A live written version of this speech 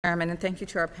Chairman, and thank you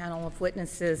to our panel of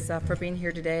witnesses for being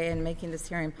here today and making this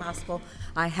hearing possible.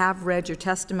 I have read your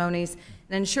testimonies,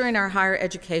 and ensuring our higher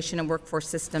education and workforce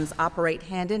systems operate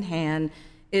hand in hand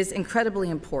is incredibly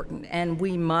important, and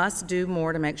we must do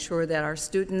more to make sure that our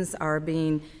students are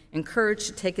being encouraged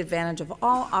to take advantage of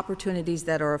all opportunities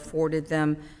that are afforded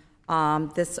them.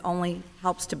 This only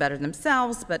helps to better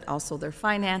themselves, but also their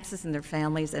finances and their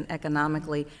families, and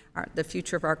economically the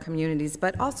future of our communities,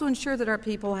 but also ensure that our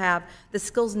people have the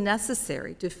skills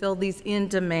necessary to fill these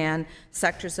in-demand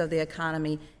sectors of the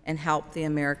economy and help the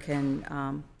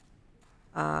American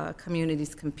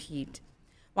communities compete.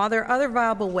 While there are other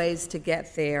viable ways to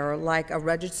get there, like a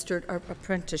registered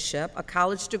apprenticeship, a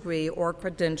college degree, or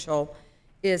credential,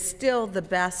 is still the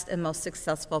best and most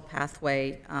successful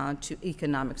pathway to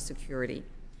economic security.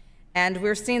 And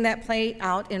we're seeing that play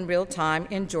out in real time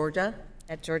in Georgia,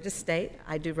 at Georgia State.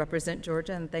 I do represent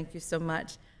Georgia, and thank you so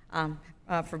much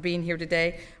for being here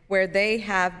today, where they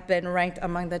have been ranked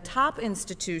among the top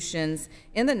institutions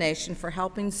in the nation for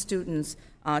helping students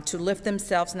to lift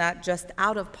themselves not just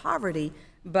out of poverty,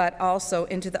 but also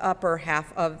into the upper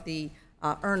half of the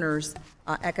earners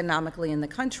economically in the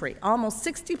country. Almost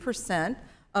 60%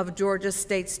 of Georgia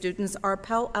State students are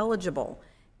Pell eligible,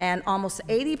 and almost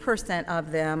 80%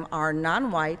 of them are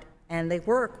non-white, and they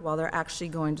work while they're actually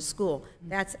going to school.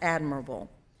 That's admirable.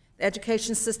 The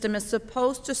education system is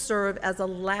supposed to serve as a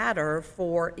ladder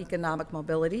for economic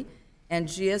mobility, and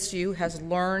GSU has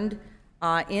learned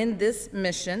in this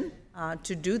mission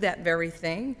to do that very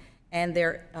thing, and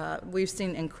we've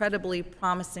seen incredibly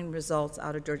promising results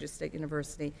out of Georgia State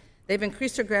University. They've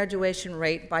increased their graduation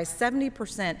rate by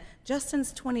 70% just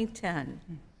since 2010.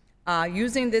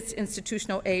 Using this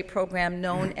institutional aid program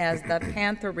known as the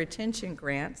Panther Retention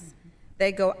Grants,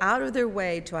 they go out of their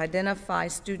way to identify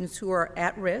students who are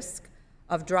at risk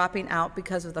of dropping out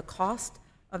because of the cost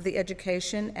of the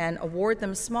education and award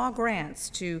them small grants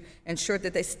to ensure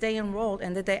that they stay enrolled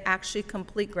and that they actually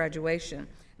complete graduation.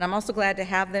 And I'm also glad to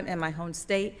have them in my home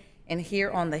state and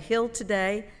here on the Hill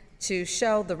today to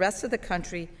show the rest of the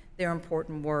country their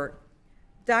important work.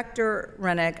 Dr.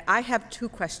 Rennick, I have two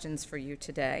questions for you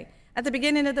today. At the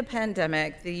beginning of the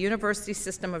pandemic, the University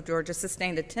System of Georgia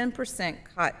sustained a 10%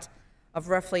 cut of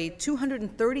roughly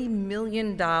 $230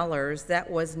 million that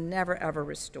was never, ever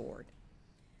restored.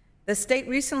 The state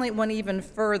recently went even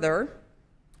further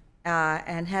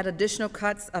and had additional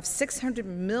cuts of $600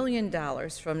 million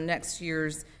from next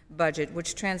year's budget,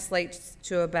 which translates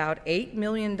to about $8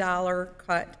 million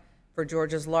cut for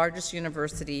Georgia's largest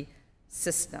university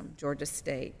system, Georgia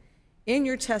State. In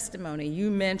your testimony, you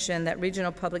mentioned that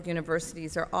regional public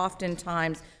universities are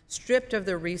oftentimes stripped of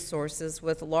their resources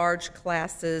with large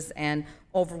classes and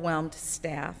overwhelmed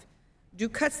staff. Do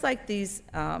cuts like these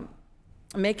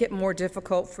make it more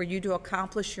difficult for you to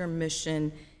accomplish your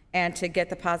mission and to get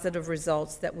the positive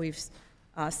results that we've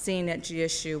seen at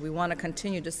GSU? We want to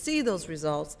continue to see those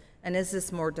results, and is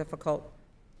this more difficult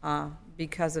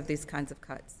because of these kinds of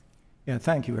cuts? Yeah,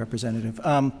 thank you, Representative.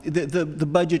 The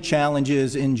budget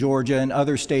challenges in Georgia and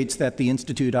other states that the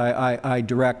institute I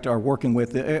direct are working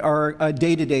with are a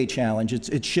day-to-day challenge.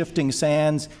 It's shifting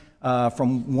sands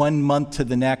from one month to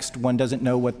the next. One doesn't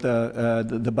know what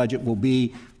the budget will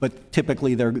be, but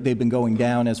typically they've been going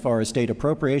down as far as state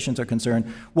appropriations are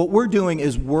concerned. What we're doing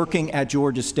is working at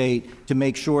Georgia State to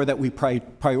make sure that we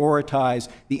prioritize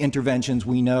the interventions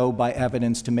we know by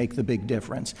evidence to make the big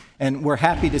difference. And we're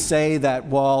happy to say that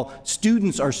while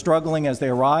students are struggling as they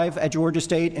arrive at Georgia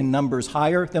State in numbers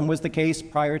higher than was the case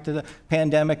prior to the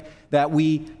pandemic, that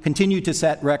we continue to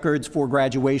set records for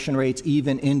graduation rates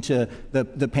even into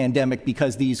the pandemic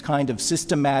because these kind of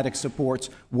systematic supports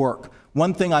work.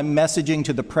 One thing I'm messaging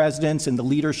to the presidents and the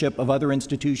leadership of other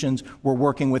institutions we're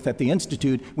working with at the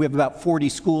Institute, we have about 40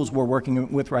 schools we're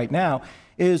working with right now,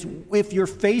 is if you're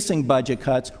facing budget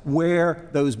cuts, where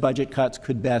those budget cuts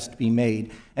could best be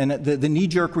made. And the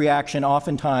knee-jerk reaction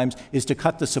oftentimes is to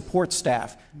cut the support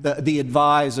staff, the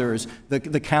advisors,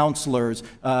 the counselors,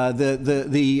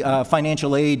 the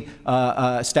financial aid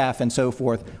staff and so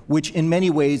forth, which in many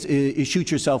ways is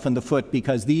shoot yourself in the foot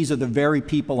because these are the very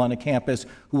people on a campus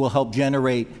who will help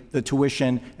generate the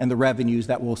tuition and the revenues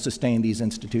that will sustain these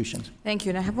institutions. Thank you.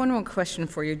 And I have one more question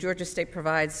for you. Georgia State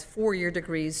provides four-year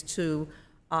degrees to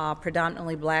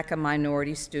predominantly Black and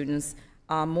minority students,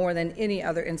 more than any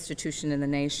other institution in the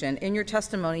nation. In your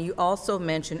testimony, you also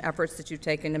mentioned efforts that you've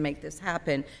taken to make this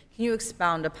happen. Can you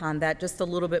expound upon that just a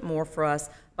little bit more for us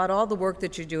about all the work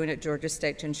that you're doing at Georgia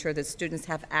State to ensure that students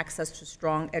have access to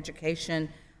strong education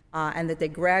and that they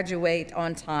graduate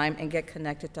on time and get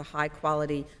connected to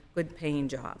high-quality, good-paying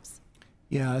jobs?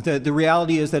 Yeah, the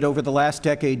reality is that over the last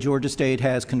decade, Georgia State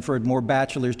has conferred more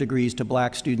bachelor's degrees to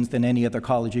black students than any other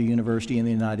college or university in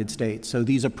the United States. So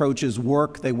these approaches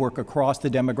work. They work across the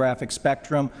demographic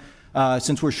spectrum.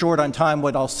 Since we're short on time,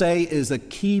 what I'll say is a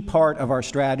key part of our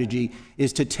strategy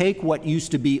is to take what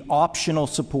used to be optional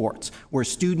supports, where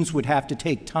students would have to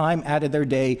take time out of their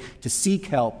day to seek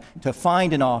help, to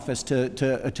find an office,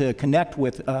 to connect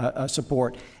with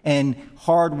support, and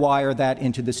hardwire that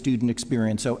into the student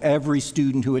experience. So every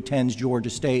student who attends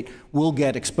Georgia State will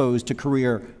get exposed to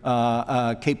career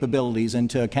capabilities and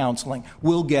to counseling,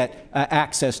 will get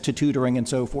access to tutoring and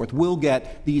so forth, will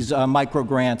get these micro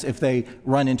grants if they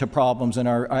run into problems and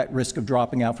are at risk of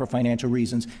dropping out for financial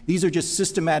reasons. These are just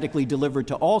systematically delivered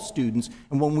to all students,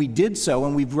 and when we did so,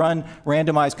 and we've run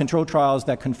randomized control trials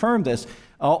that confirm this,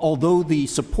 although the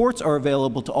supports are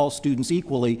available to all students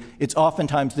equally, it's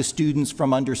oftentimes the students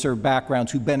from underserved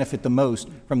backgrounds who benefit the most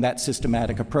from that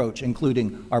systematic approach,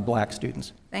 including our black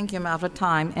students. Thank you. I'm out of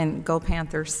time, and go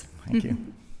Panthers. Thank you.